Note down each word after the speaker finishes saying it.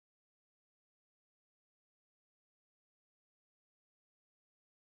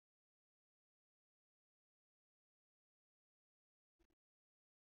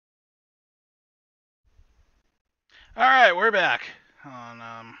Alright, we're back.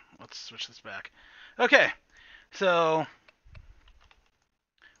 On let's switch this back. Okay, so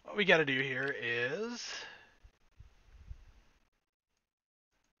what we gotta do here is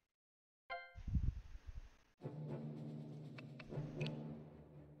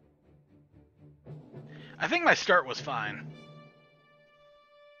I think my start was fine.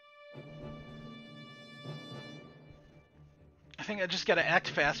 I think I just gotta act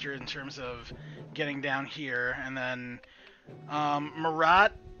faster in terms of getting down here, and then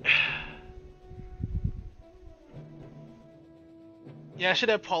Marat. Yeah, I should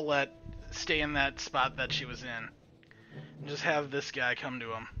have Paulette stay in that spot that she was in. And just have this guy come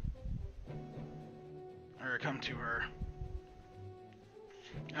to him. Or come to her.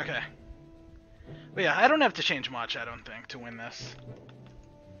 Okay. But yeah, I don't have to change much, I don't think, to win this.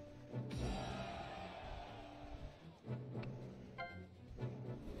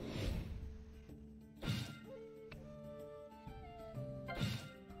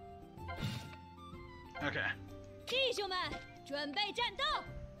 Okay.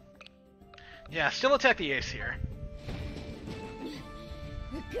 Yeah, still attack the ace here.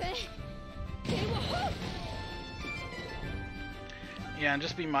 Yeah, and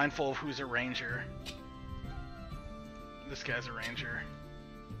just be mindful of who's a ranger. This guy's a ranger.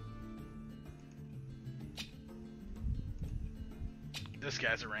 This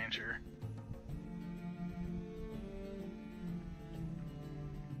guy's a ranger.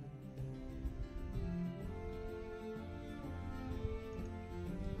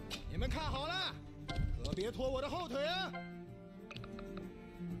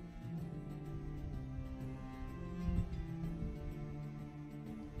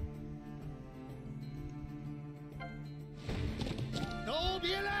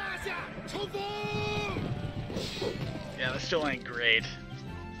 Yeah, this still ain't great.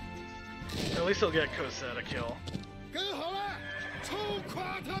 At least he'll get Cosette a kill.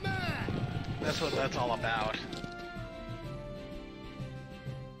 That's what that's all about.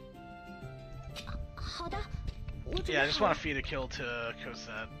 Yeah, I just want to feed a kill to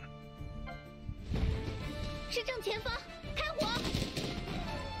Cosette.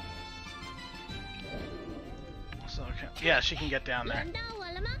 So, okay. Yeah, she can get down there.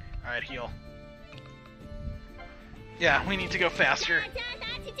 Alright, heal. Yeah, we need to go faster.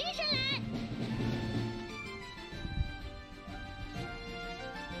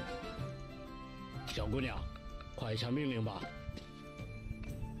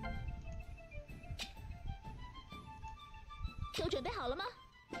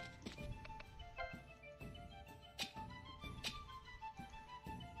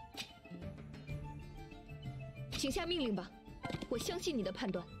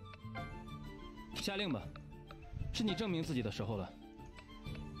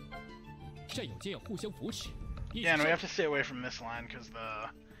 Yeah, and we have to stay away from this line because the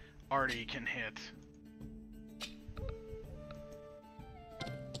arty can hit.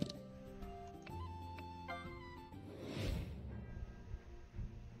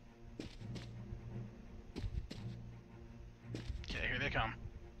 Okay, here they come.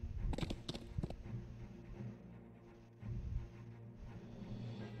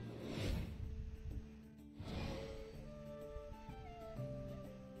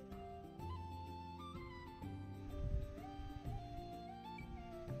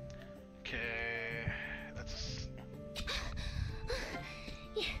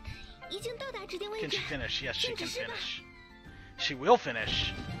 Can she finish? Yes, she can finish. She will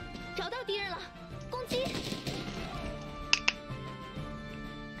finish.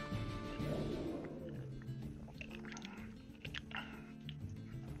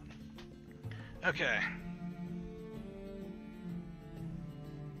 Okay.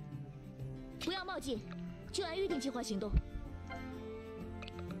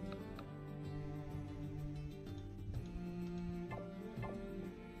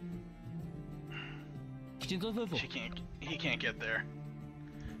 He can't get there.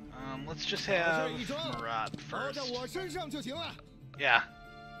 Let's just have Marat first. Yeah.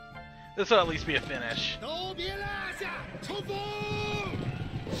 This will at least be a finish.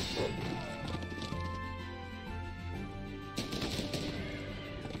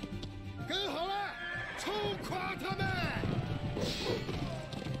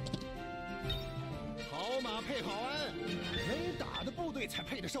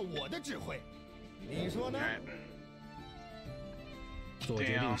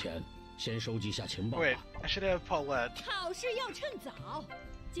 Wait, I should have Paulette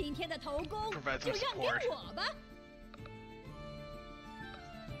provide some support.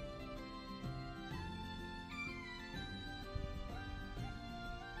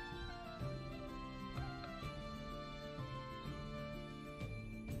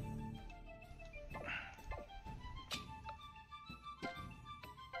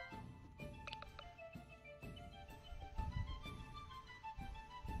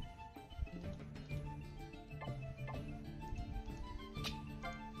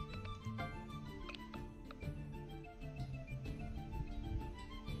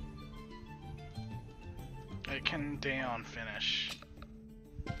 Can Desaix finish?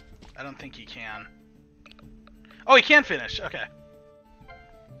 I don't think he can. Oh, he can finish. Okay.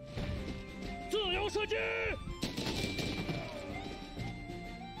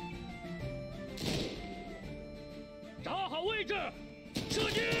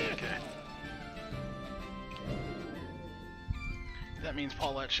 Okay. That means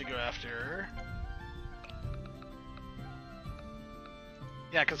Paulette should go after her.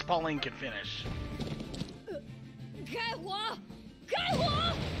 Yeah, because Pauline can finish. There we go.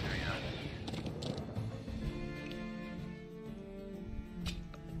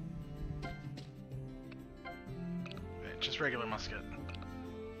 Right, just regular musket.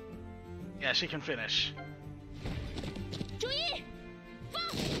 Yeah, she can finish.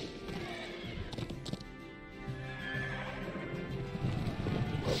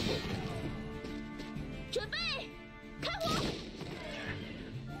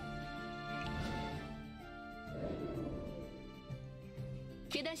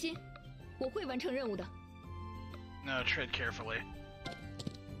 No, tread carefully.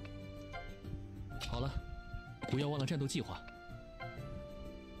 好了，不要忘了战斗计划。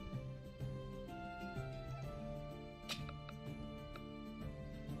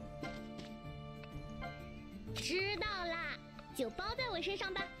知道啦，就包在我身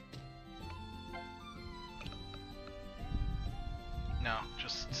上吧。No,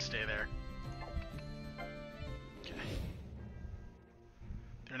 just stay there. Okay.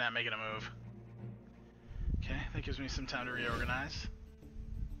 They're not making a move. Okay, that gives me some time to reorganize.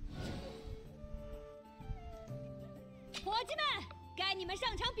 伙计们，该你们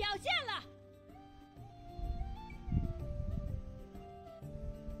上场表现了。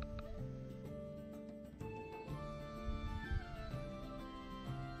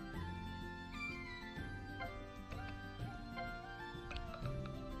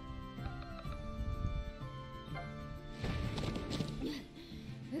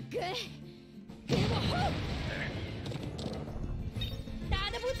给我轰！打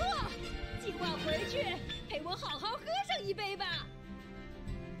得不错，今晚回去陪我好好喝上一杯吧。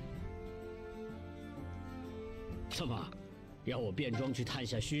怎么，让我变装去探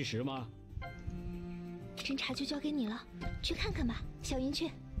下虚实吗？侦查就交给你了，去看看吧，小云雀。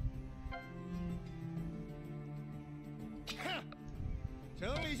哼，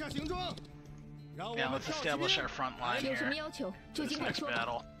整理一下行装，让我 Yeah, 们 let's 跳 establish 起 our front line 有什么 here. 要求就 This 尽管 next 说吧。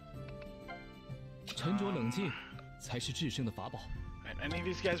 battle. 沉着冷静才是制胜的法宝。 Right, any of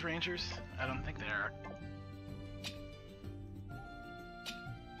these guys rangers? I don't think they are.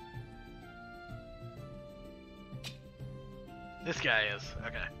 This guy is.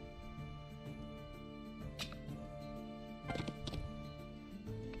 Okay.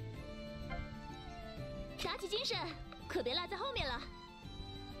 打起精神，可别落在后面了。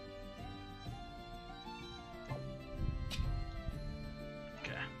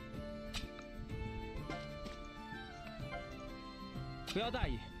 Okay. 不要大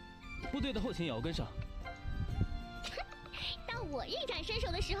意，部队的后勤也要跟上。到我一展身手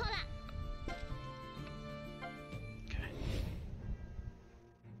的时候啦！ Okay.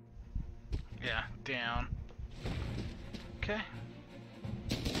 Yeah, down. Okay.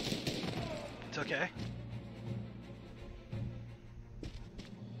 It's okay.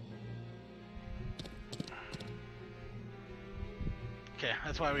 Okay,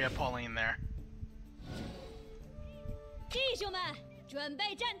 that's why we have Pauline there. 弟兄们，准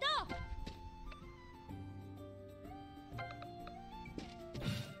备战斗！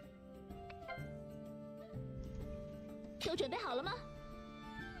 都准备好了吗？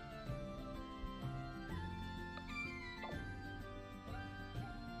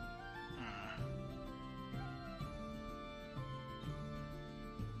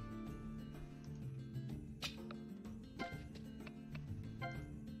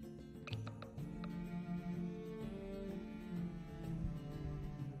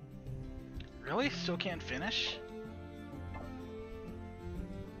 Really? Still can't finish?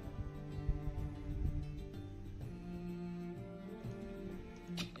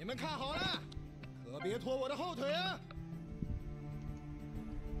 你们看好了，可别拖我的后腿啊！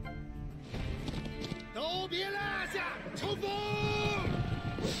都别落下，冲锋！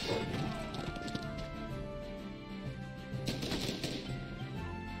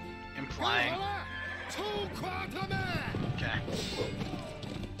 Implying. 好了，冲垮他们！ Okay.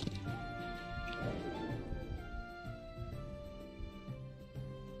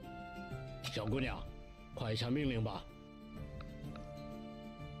 小姑娘，快下命令吧！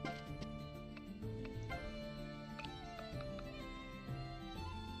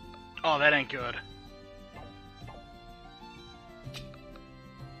 Oh, that ain't good.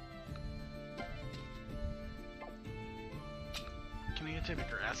 type of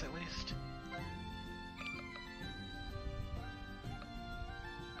grass at least.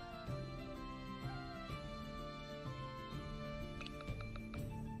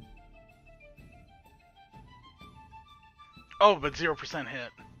 Oh, but 0%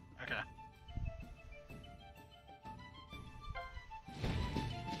 hit. Okay.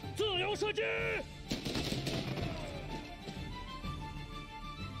 自由射击！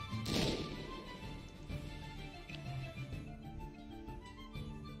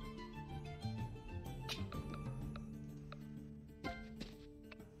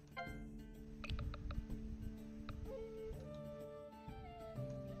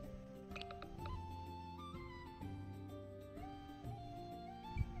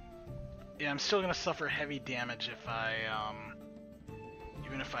 Yeah, I'm still gonna suffer heavy damage if I,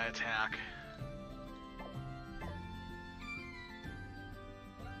 even if I attack.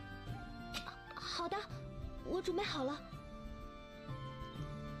 好的，我准备好了。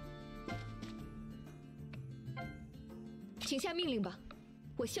请下命令吧，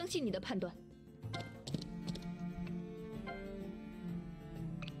我相信你的判断。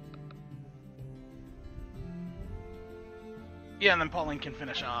 Yeah, and then Pauline can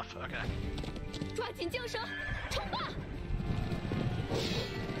finish off. Okay. 抓紧缰绳，冲吧！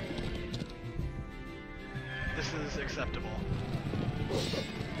 This is acceptable.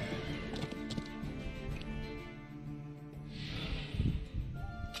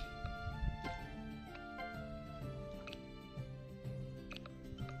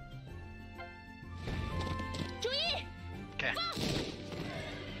 Okay.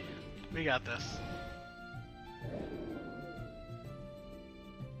 We got this.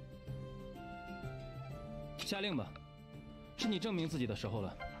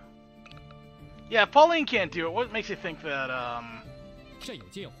 Yeah, Pauline can't do it. What makes you think that,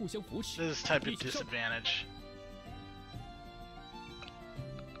 this type of disadvantage?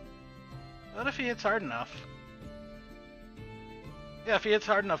 What if he hits hard enough? Yeah, if he hits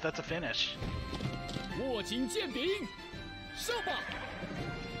hard enough, that's a finish. 握紧剑柄，上吧！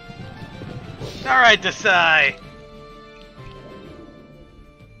 Alright, Desaix!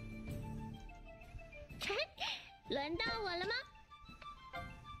 轮到我了吗？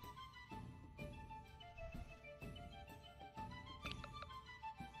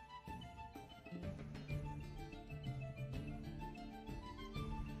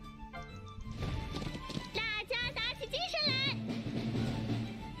大家打起精神来！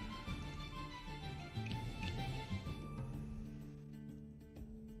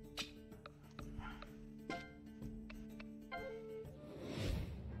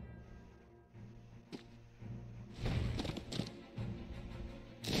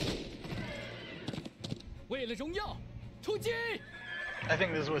为了荣耀，出击！ I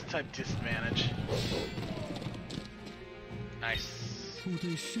think this was type disadvantage. Nice. 部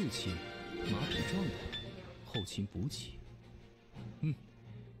队士气，马匹壮胆，后勤补给，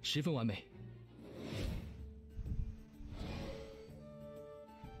十分完美。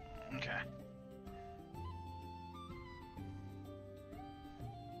 Okay.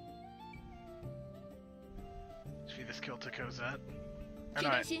 Feed this kill to Cosette. Oh, 别 no,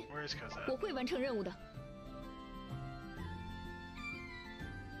 担心， where is Cosette? 我会完成任务的。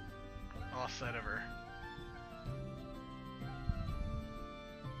 Lost sight of her.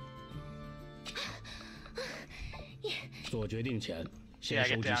 做决定前，先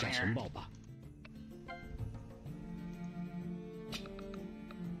收集下情报吧。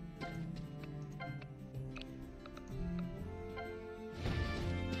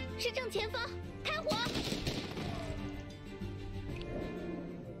是正前方，开火！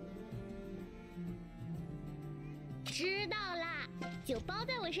知道啦，就包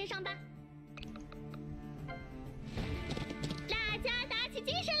在我身上吧。大家打起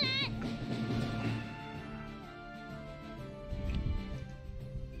精神来！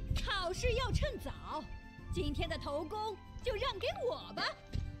 好事要趁早，今天的头功就让给我吧。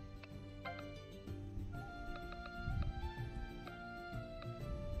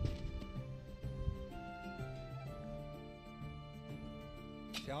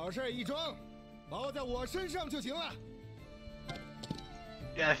 小事一桩，包在我身上就行了。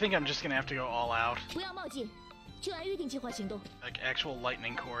 Yeah, I think I'm just gonna have to go all out. 不要冒进，就按预定计划行动。 Like actual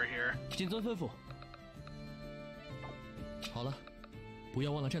lightning core here. 谨遵吩咐。好了，不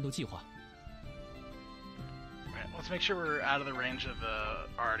要忘了战斗计划。 Right, let's make sure we're out of the range of the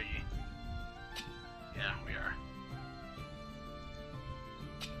arty. Yeah, we are.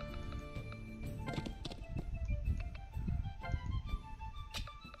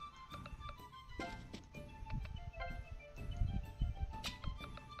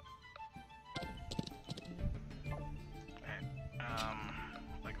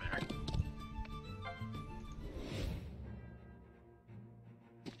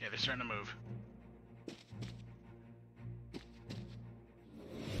 Yeah, they're starting to move.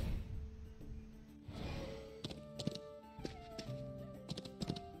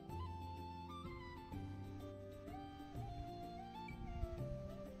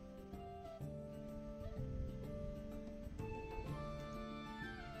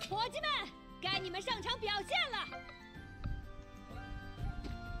伙计们，该你们上场表现了。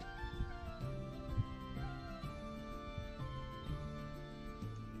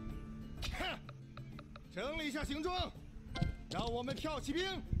哼，整理一下行装，让我们跳起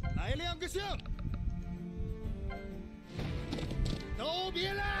兵来亮个相。都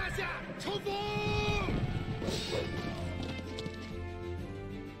别落下，冲锋！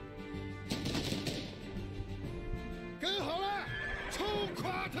跟好了，冲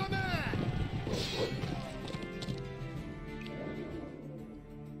垮他们！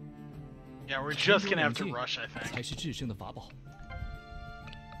 Yeah, we're just gonna have to rush, I 才 think. 是制胜的法宝。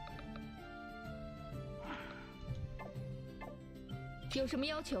有什么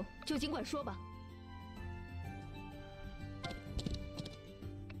要求就尽管说吧。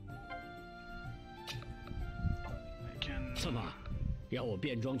 I can... 怎么，要我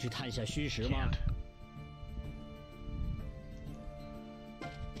变装去探下虚实吗？ Can't.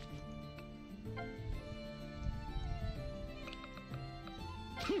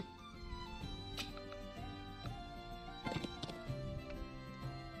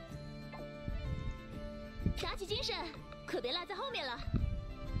 打起精神，可别落在后面了。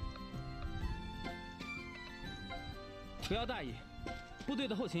不要大意，部队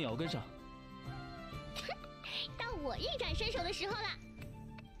的后勤也要跟上。到我一展身手的时候了，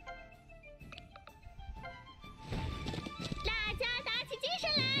大家打起精神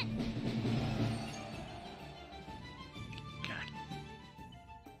来！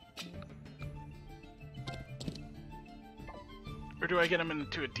 Or do I get him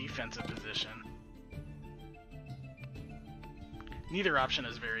into a defensive position? Neither option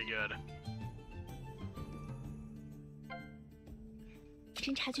is very good.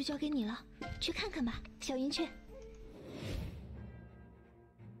 侦察就交给你了，去看看吧，小云雀。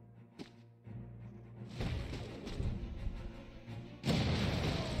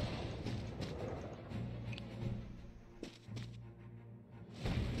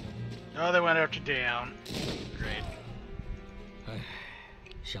Oh, they went after down. Great. 唉，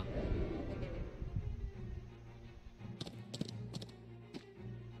伤。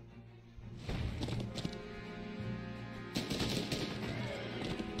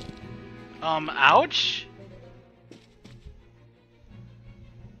 Ouch?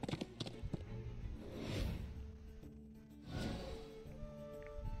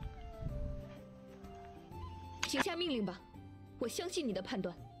 请下命令吧，我相信你的判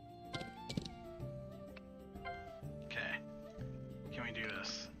断。 Okay. Can we do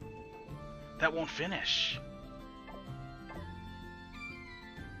this? That won't finish.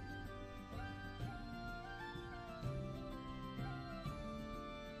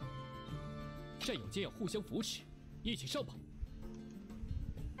 战友间要互相扶持，一起上吧！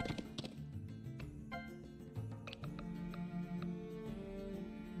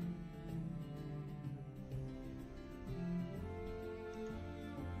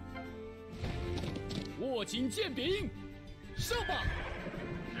握紧剑柄，上吧！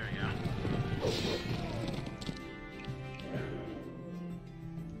 There you go.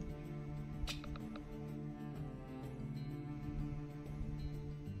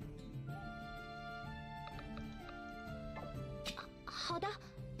 好的，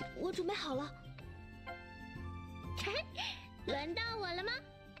我准备好了。轮到我了吗？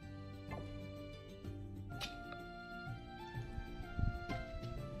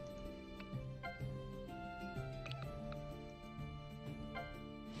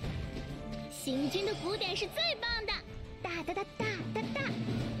行军的鼓点是最棒的，哒哒哒哒哒哒。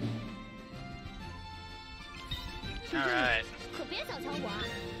 All right. 可别小瞧我啊，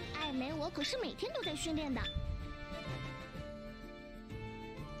艾美我可是每天都在训练的。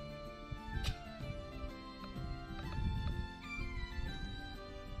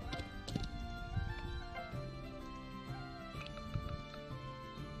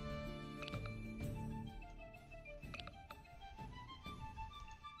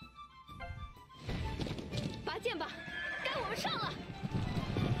 拔剑吧，该我们上了。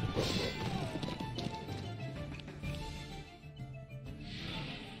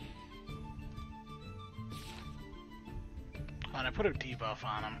 Fine, I put a debuff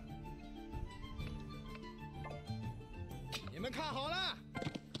on him. 你们看好了，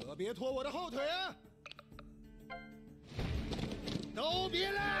可别拖我的后腿啊！都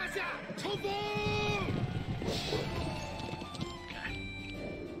别落下，冲锋！ Okay.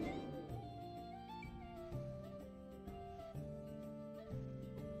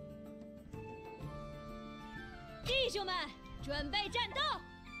 兄们，准备战斗！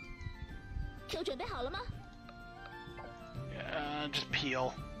都准备好了吗？ Just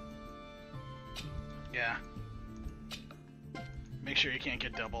peel. Yeah. Make sure you can't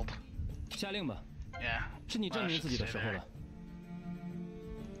get doubled. 下令吧。 Yeah. 是你证明自己的时候了。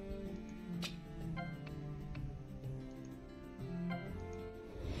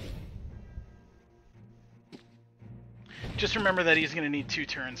 Just remember that he's gonna need 2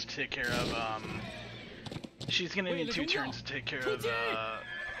 turns to take care of, she's gonna need 2 turns to take care of,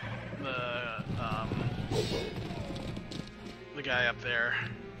 the guy up there.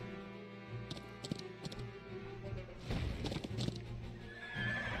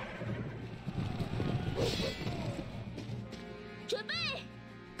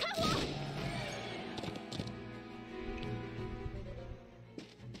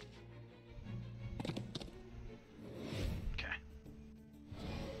 Okay.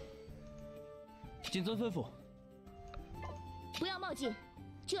 谨遵吩咐。不要冒进，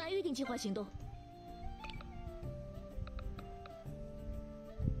就按预定计划行动。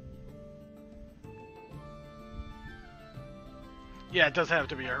 Yeah, it does have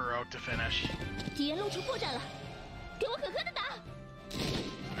to be a heroic to finish. 敌人露出破绽了，给我狠狠的打！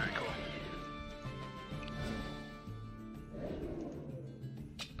 Alright, cool.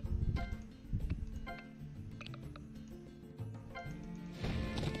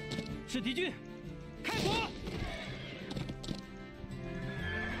 是敌军，开火！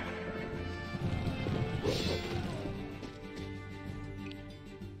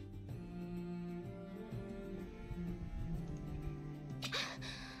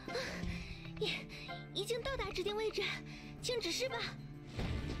 已经到达指定位置，请指示吧。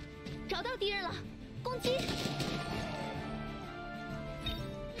找到敌人了，攻击！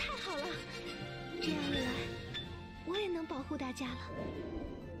太好了，这样一来，我也能保护大家了。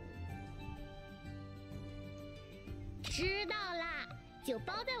知道啦，就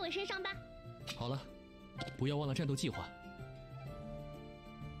包在我身上吧。好了，不要忘了战斗计划。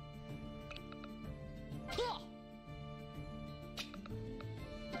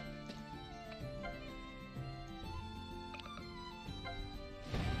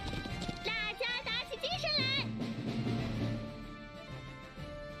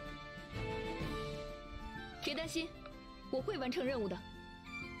 别担心，我会完成任务的。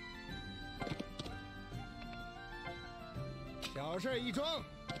小事一桩，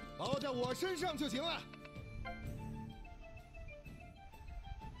包在我身上就行了。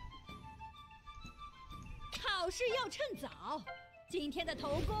好事要趁早，今天的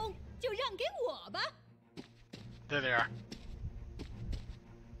头功就让给我吧。There they are.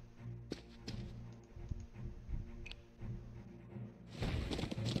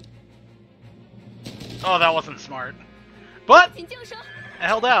 Oh, that wasn't smart. But I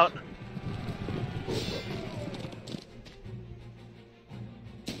held out.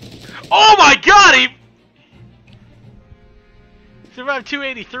 Oh my god, he survived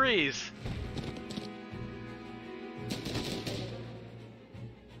 283s.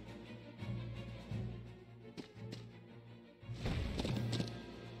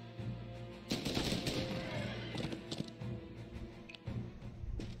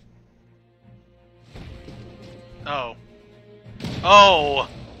 Oh. Oh!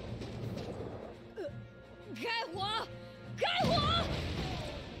 开火！开火！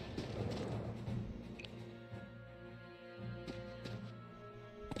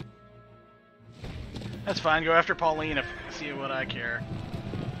 That's fine. Go after Pauline if see what I care.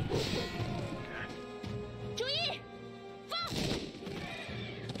 Okay. 注意，放！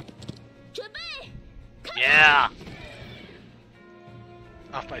准备！ Yeah!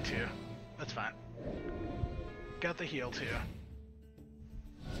 Off by 2. That's fine. Got the heal too.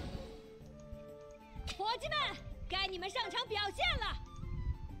 伙计们，该你们上场表现了。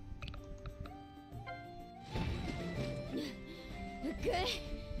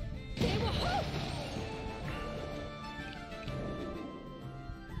给我轰！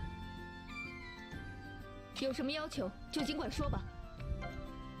有什么要求就尽管说吧。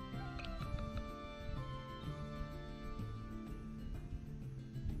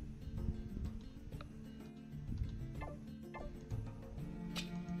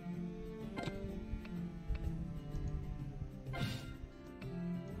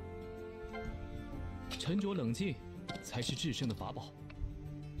沉着冷静，才是制胜的法宝。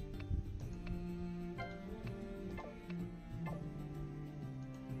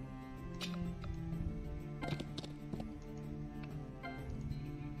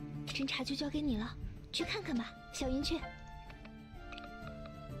侦查就交给你了，去看看吧，小云雀。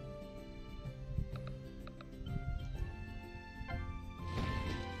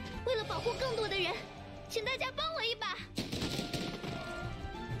为了保护更多的人，请大家帮我一把。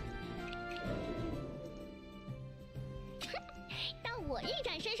到我一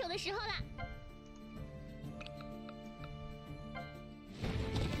展身手的时候了。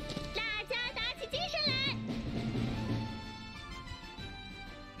大家打起精神来！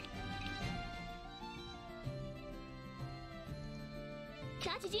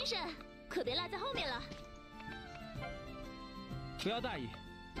打起精神，可别落在后面了。不要大意，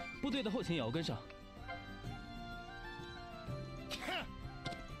部队的后勤也要跟上。哼，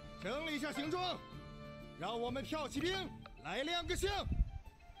整理一下行装，让我们跳骑兵来亮个相。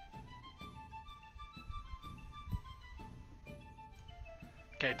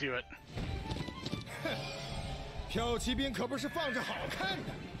Okay, do it. 哼，跳骑兵可不是放着好看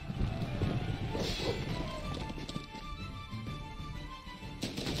的。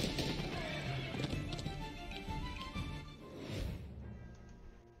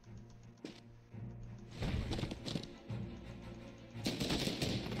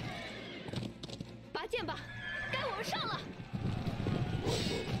拔剑吧，该我们上了。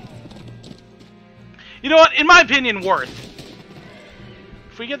 You know what? In my opinion, worth.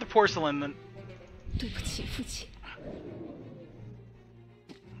 If we get the porcelain, then. 对不起，父亲。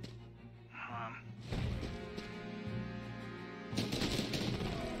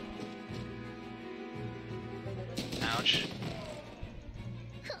 Ouch.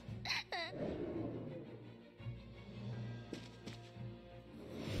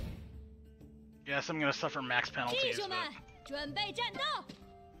 Yes, I'm gonna suffer max 弟 penalties. 兄们 But... 准备战斗！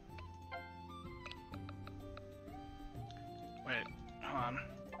 Wait, hold on.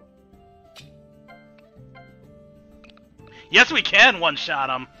 Yes, we can one-shot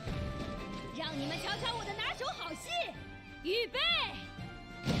him. 让你们瞧瞧我的拿手好戏！预备！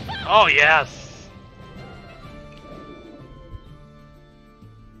 Oh yes.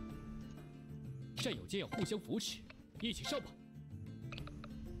 战友间要互相扶持，一起上吧！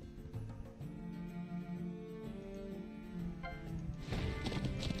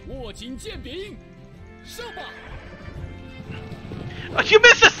握紧剑柄，上吧！ Oh, you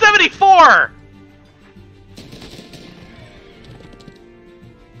missed a 74.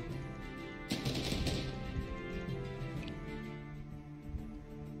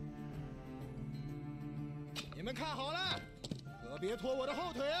 你们看好了，可别拖我的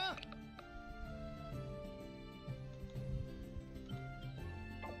后腿啊！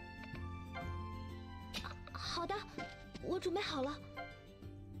 好的，我准备好了。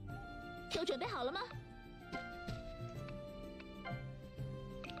都准备好了吗？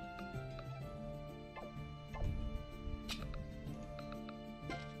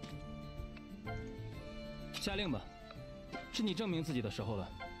下令吧，是你证明自己的时候了。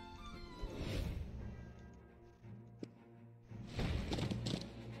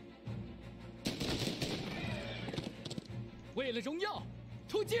为了荣耀，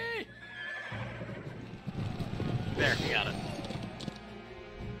出击！ There, we got it. "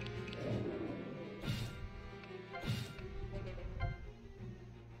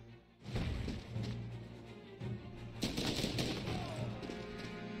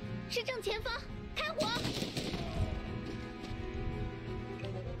是正前方，开火！"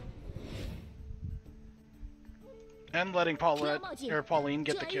 And letting Paulette or Pauline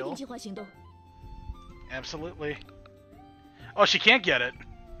get the 就按约定 kill. 计划行动。 Absolutely. Oh, she can't get it.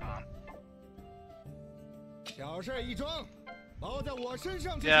 小事一桩，包在我身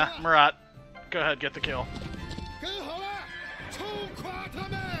上就行 Yeah, 了。 Marat. Go ahead, get the kill. 跟好了，冲垮他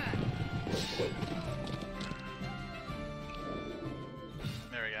们！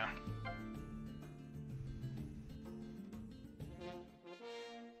 There we go.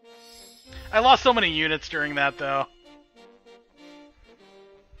 I lost so many units during that, though.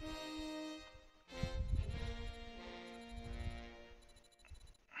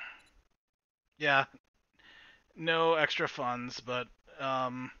 Yeah. No extra funds, but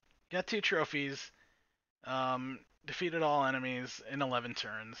got 2 trophies. Defeated all enemies in 11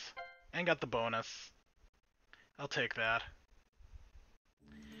 turns. And got the bonus. I'll take that.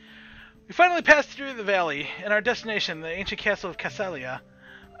 We finally passed through the valley, and our destination, the ancient castle of Castalia,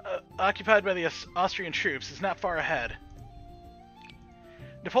 occupied by the Austrian troops, is not far ahead.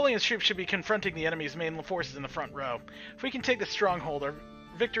 Napoleon's troops should be confronting the enemy's main forces in the front row. If we can take the stronghold, our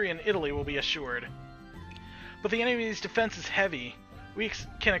victory in Italy will be assured. But the enemy's defense is heavy. We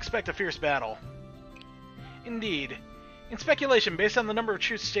can expect a fierce battle. Indeed. In speculation, based on the number of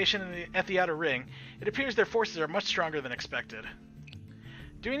troops stationed at the outer ring, it appears their forces are much stronger than expected.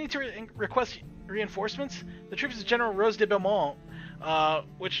 Do we need to request reinforcements? The troops of General Rose de Beaumont,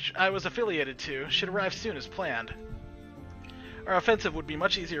 which I was affiliated to, should arrive soon as planned. Our offensive would be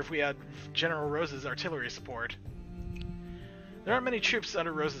much easier if we had General Rose's artillery support. There aren't many troops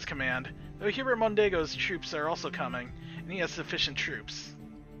under Rose's command, though Hubert Mondego's troops are also coming, and he has sufficient troops.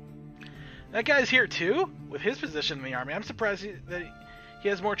 That guy's here too? With his position in the army, I'm surprised that he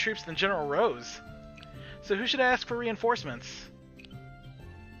has more troops than General Rose. So who should I ask for reinforcements?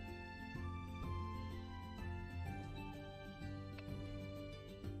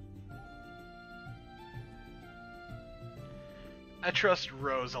 I trust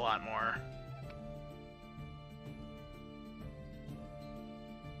Rose a lot more.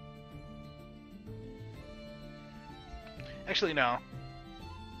 Actually, no.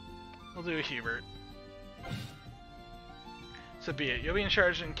 We'll do a Hubert. So be it. You'll be in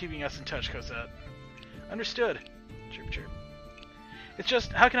charge and keeping us in touch, Cosette. Understood. Chirp chirp. It's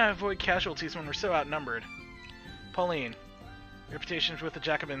just, how can I avoid casualties when we're so outnumbered? Pauline. Reputation with the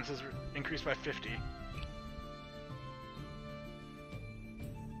Jacobins has increased by 50.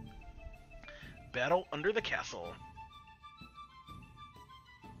 Battle under the castle.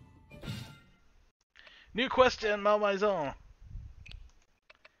 New quest in Malmaison.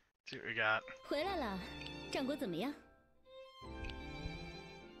 See what we got. 回来了，战果怎么样？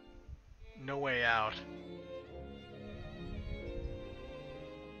 No way out.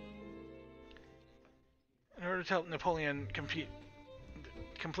 In order to help Napoleon complete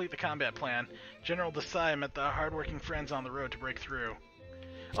the combat plan, General Desaix met the hard-working friends on the road to break through.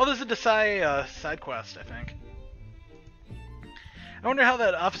 Oh, there's a Desaix side quest, I think. I wonder how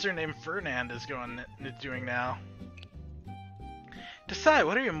that officer named Ferdinand is doing now. Desaix,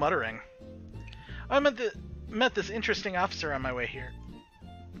 what are you muttering? I met this interesting officer on my way here.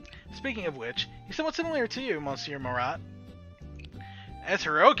 Speaking of which, he's somewhat similar to you, Monsieur Marat. As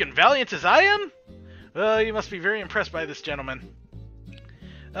heroic and valiant as I am? Well, you must be very impressed by this gentleman.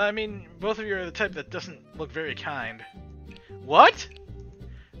 I mean, both of you are the type that doesn't look very kind. What?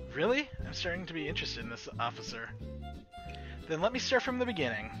 Really? I'm starting to be interested in this officer. Then let me start from the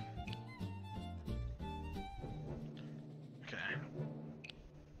beginning. Okay.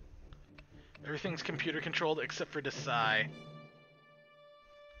 Everything's computer controlled except for Desaix.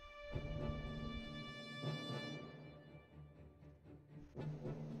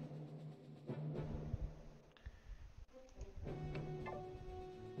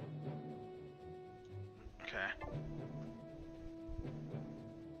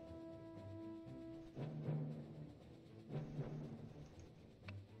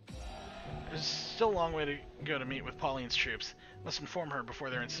 Still a long way to go to meet with Pauline's troops. Must inform her before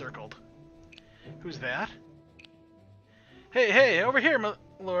they're encircled. Who's that? Hey, over here, my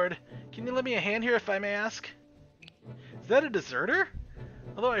lord. Can you lend me a hand here, if I may ask? Is that a deserter?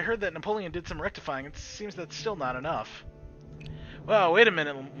 Although I heard that Napoleon did some rectifying, it seems that's still not enough. Well, wait a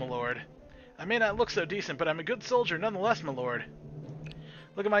minute, my lord. I may not look so decent, but I'm a good soldier nonetheless, my lord.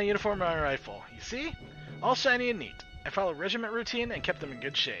 Look at my uniform and my rifle. You see? All shiny and neat. I followed regiment routine and kept them in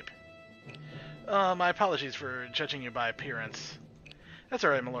good shape. My apologies for judging you by appearance. That's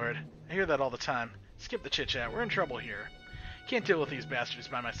alright, my lord. I hear that all the time. Skip the chit-chat. We're in trouble here. Can't deal with these bastards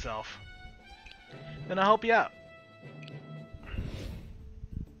by myself. Then I'll help you out.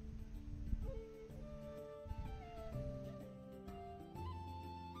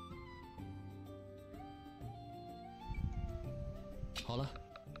 Howla,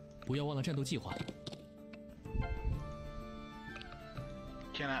 不要忘了战斗计划。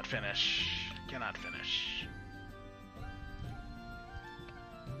 Cannot finish. Cannot finish.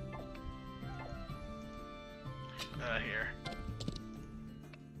 Here.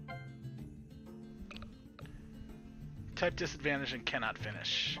 Type disadvantage and cannot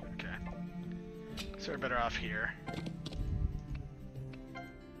finish. Okay. So we're better off here.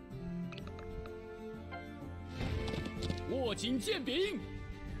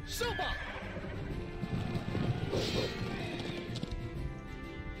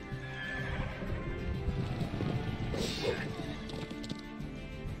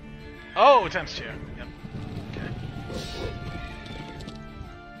 Oh, times 2. Yep. Okay.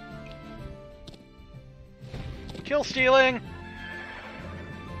 Kill stealing.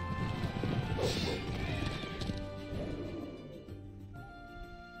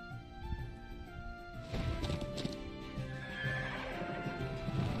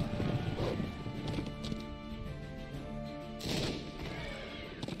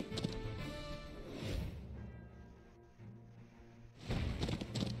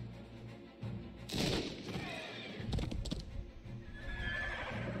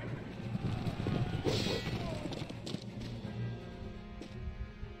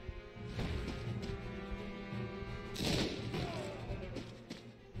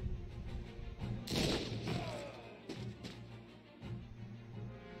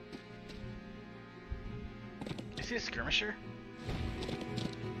 he a skirmisher?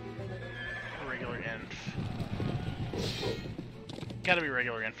 Or regular inf? Gotta be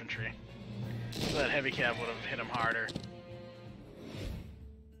regular infantry. So that heavy cav would have hit him harder.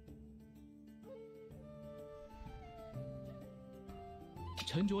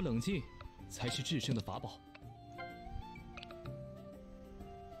沉着冷静才是制胜的法宝。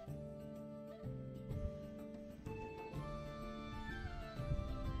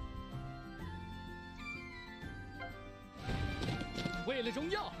为了荣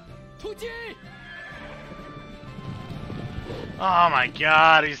耀，出击！ Oh my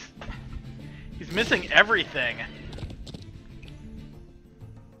god, he's missing everything.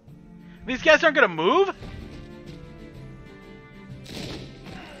 These guys aren't gonna move?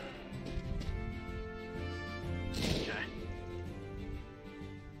 Okay.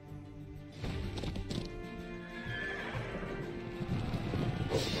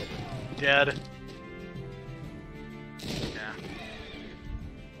 Dead. Yeah.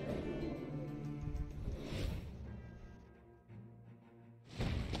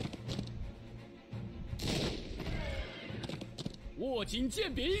 握紧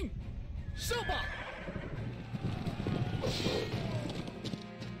剑柄，射吧！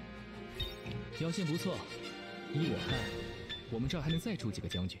表现不错，依我看，我们这儿还能再出几个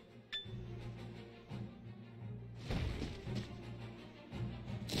将军。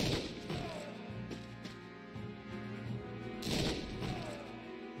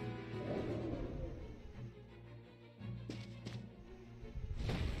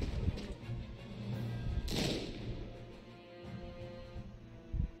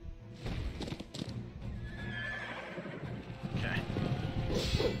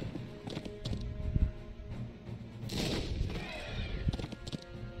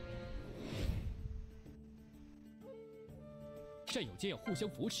战友间要互相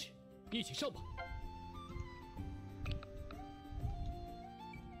扶持，一起上吧！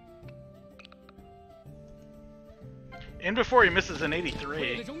 And before he misses an 83.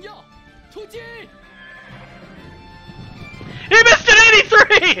 为了荣耀，出击！ He missed an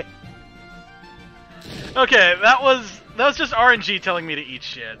 83! Okay, that was just RNG telling me to eat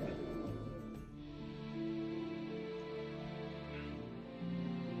shit.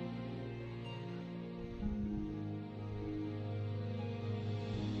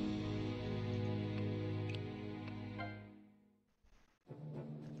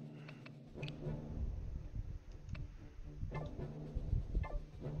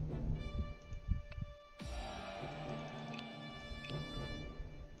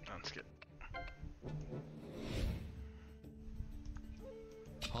 Let's get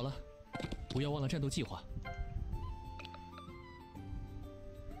好了，不要忘了战斗计划。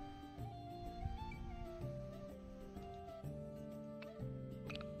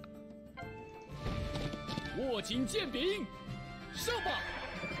握紧剑柄，射吧！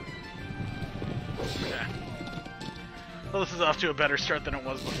 Okay. Well, this is off to a better start than it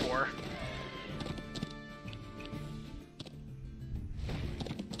was before.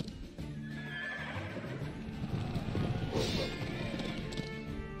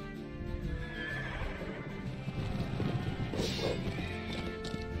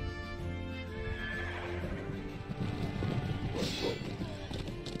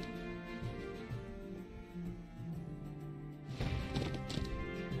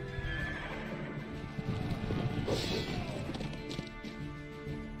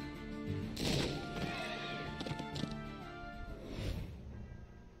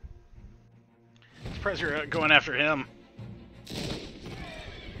 Surprised you're going after him.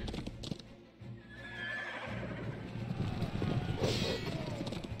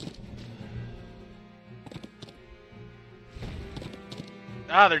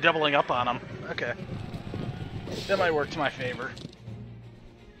 Ah, they're doubling up on him. Okay. That might work to my favor.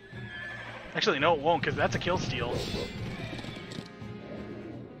 Actually, no, it won't, because that's a kill steal.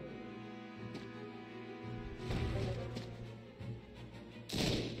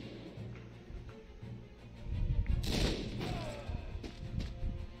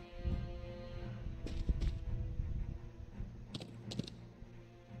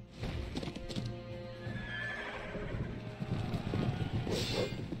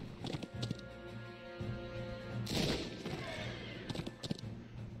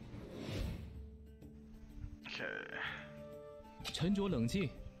 Okay. 沉着冷静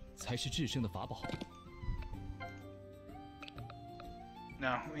才是制胜的法宝。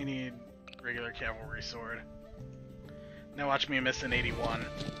 No, we need regular cavalry sword. Now watch me miss an 81.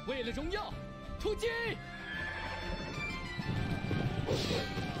 为了荣耀，出击！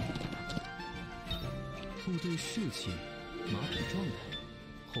部队士气、马匹状态、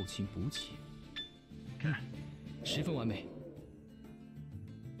后勤补给。十分完美。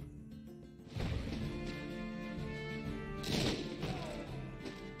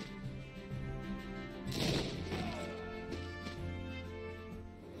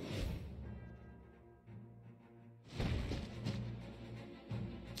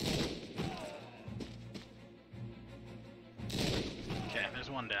Okay, there's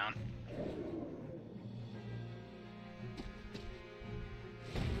one down.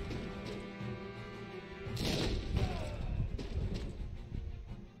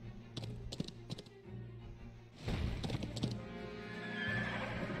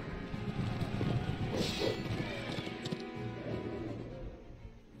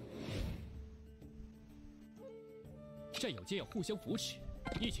 战友间要互相扶持，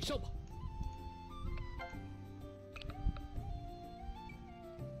一起上吧。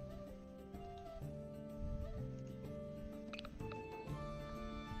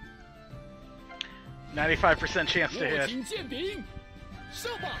 95% chance to 握 hit. 紧剑柄，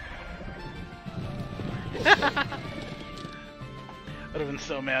上吧！ Would have been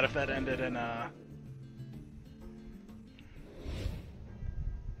so mad if that ended in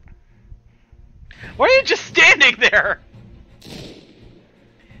Why are you just standing there?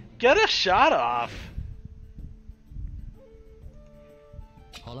 Get a shot off.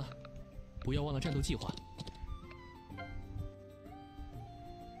 好了，不要忘了战斗计划。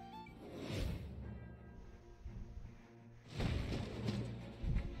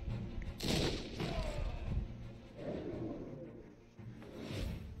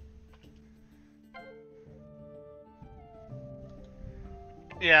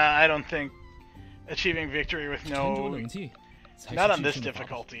 Yeah, I don't think achieving victory with 沉着 no... 冷静，才 Not 是 on 制 this 胜的法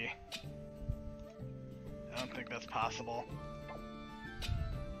宝。 difficulty. I don't think that's possible.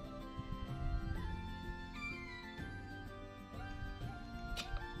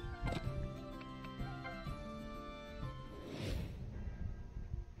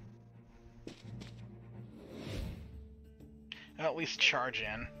 At least charge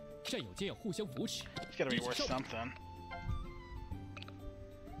in. 战友间要互相扶持， It's gotta be 一起 worth 上吧。 something.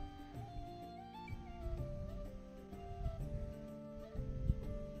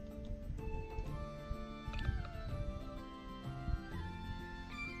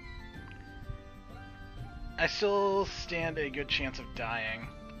 I still stand a good chance of dying.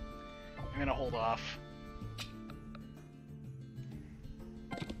 I'm gonna hold off.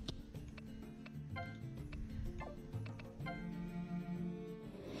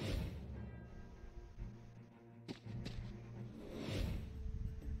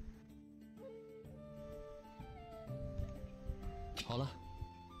 "好了，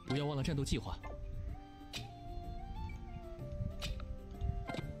不要忘了战斗计划。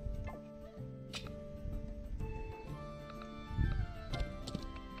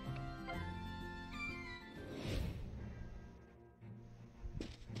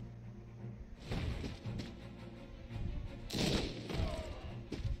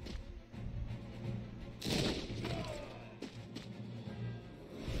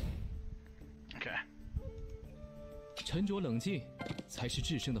 Okay. 沉着冷静，才是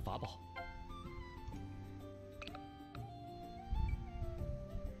制胜的法宝。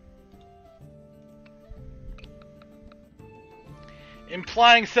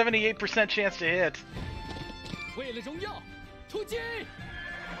 Implying 78% chance to hit. 为了荣耀，出击！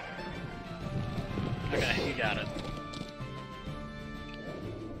 Okay, you got it.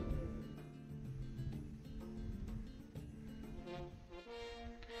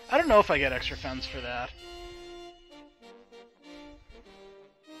 I don't know if I get extra fens for that.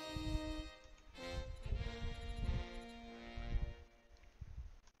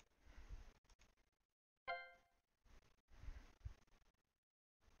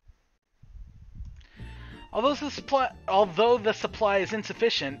 Although the supply is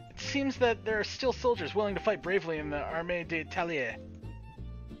insufficient, it seems that there are still soldiers willing to fight bravely in the Armée d'Italie.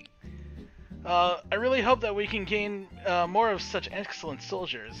 I really hope that we can gain more of such excellent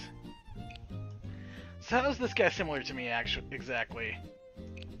soldiers. So how is this guy similar to me, actually, exactly?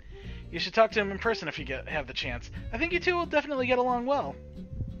 You should talk to him in person if you have the chance. I think you two will definitely get along well.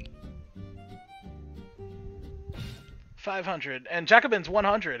 500. And Jacobin's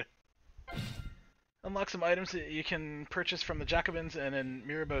 100. Unlock some items that you can purchase from the Jacobins and in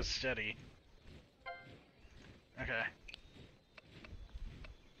Mirabeau's study. Okay.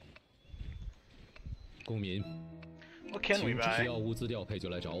 公民， What can we 需 buy? 要物资调配就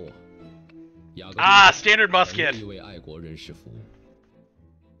来找我。雅各 Ah, standard 为 musket. 一位爱国人士服务。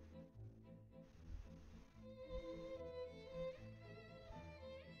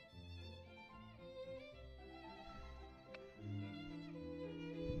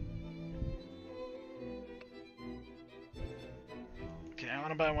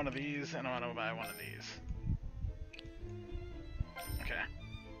want to buy one of these, and I want to buy one of these. Okay.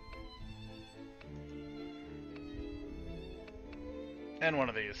 And one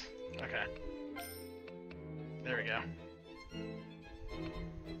of these. Okay. There we go.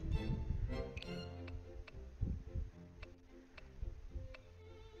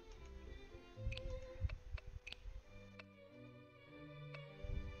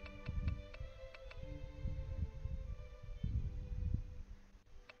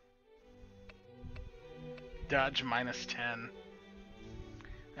 Dodge -10.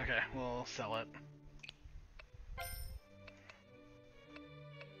 Okay, we'll sell it.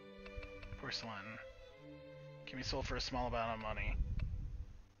 Porcelain. Can be sold for a small amount of money.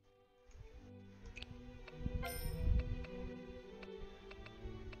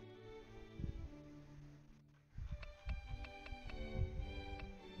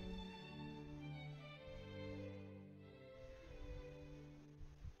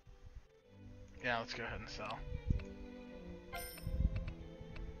 Yeah, let's go ahead and sell.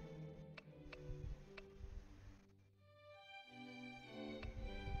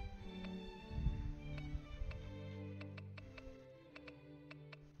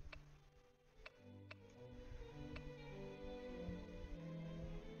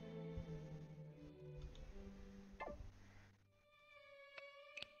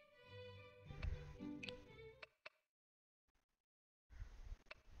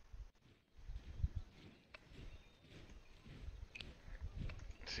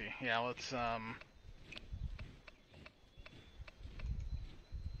 See, yeah, let's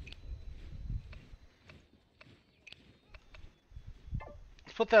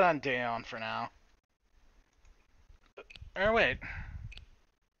put that on Daeon for now. Or wait.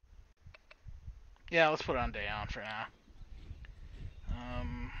 Yeah, let's put it on Daeon for now.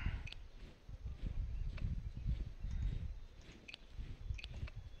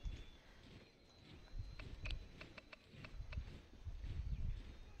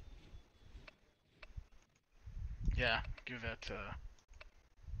 Yeah, give that to...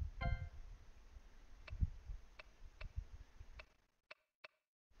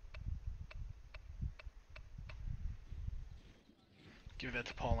 Give that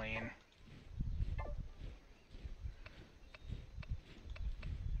to Pauline.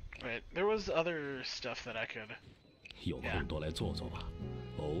 Wait, there was other stuff that I could... 有空多来坐坐吧。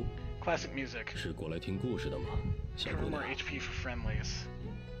哦， Classic music. 是过来听故事的吗，小 Cover 姑 more 娘？ HP for friendlies.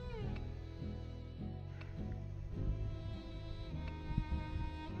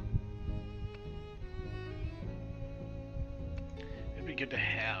 It'd be good to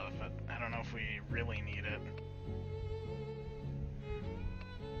have, but I don't know if we really need it.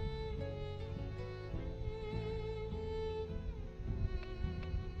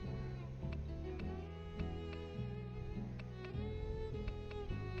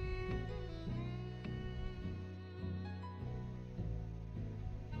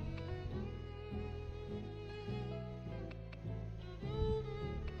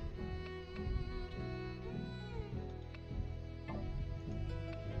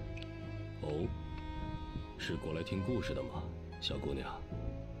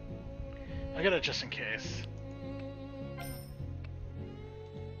 I got it just in case.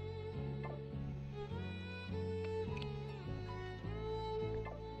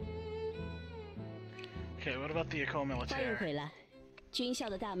 Okay, what about the Eco 欢迎 Militaire? 回来，军校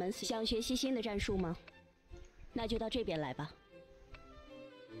的大门想学习新的战术吗？那就到这边来吧。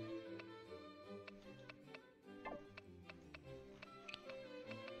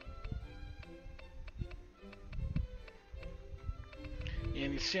 Yeah,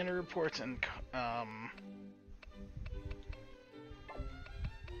 these standard reports and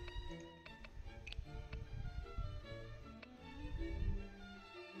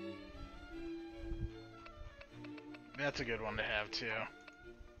that's a good one to have too.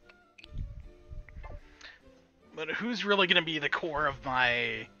 But who's really gonna be the core of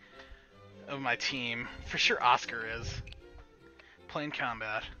my team? For sure, Oscar is. Playing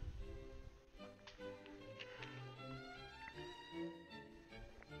combat.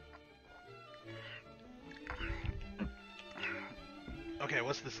 Okay,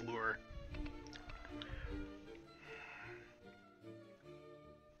 what's this lure?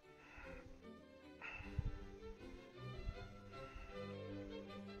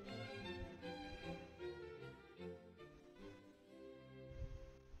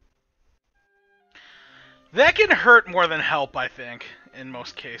 That can hurt more than help, I think, in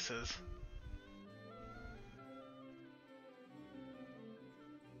most cases.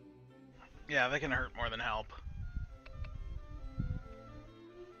 Yeah, that can hurt more than help.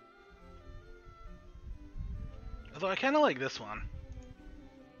 Although I kind of like this one.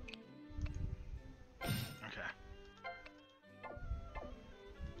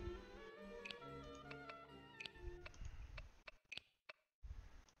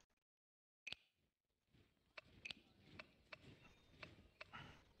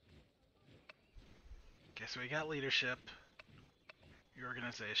 so we got leadership,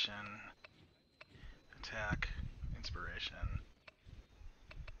 reorganization, attack, inspiration.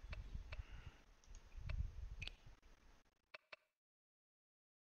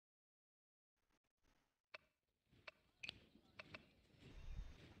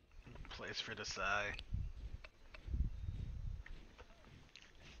 Place for Desaix.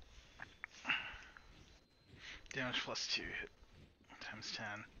 Damage +2 hit times 10.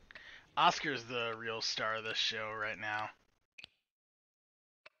 Oscar's the real star of this show right now.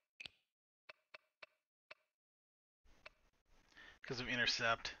 Because of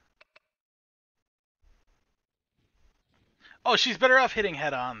intercept. Oh, she's better off hitting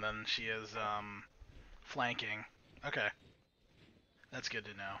head on than she is flanking. Okay. That's good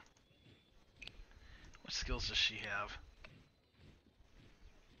to know. What skills does she have?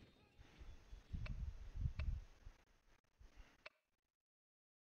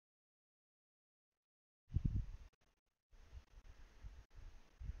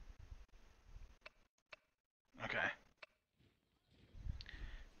 Okay.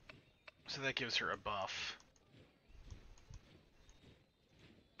 So that gives her a buff.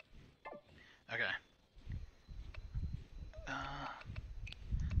 Okay.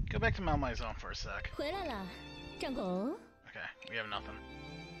 Go back to Malmai Zone for a sec. 回来了，长狗。 Okay, we have nothing.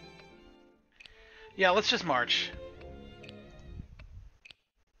 Yeah, let's just march.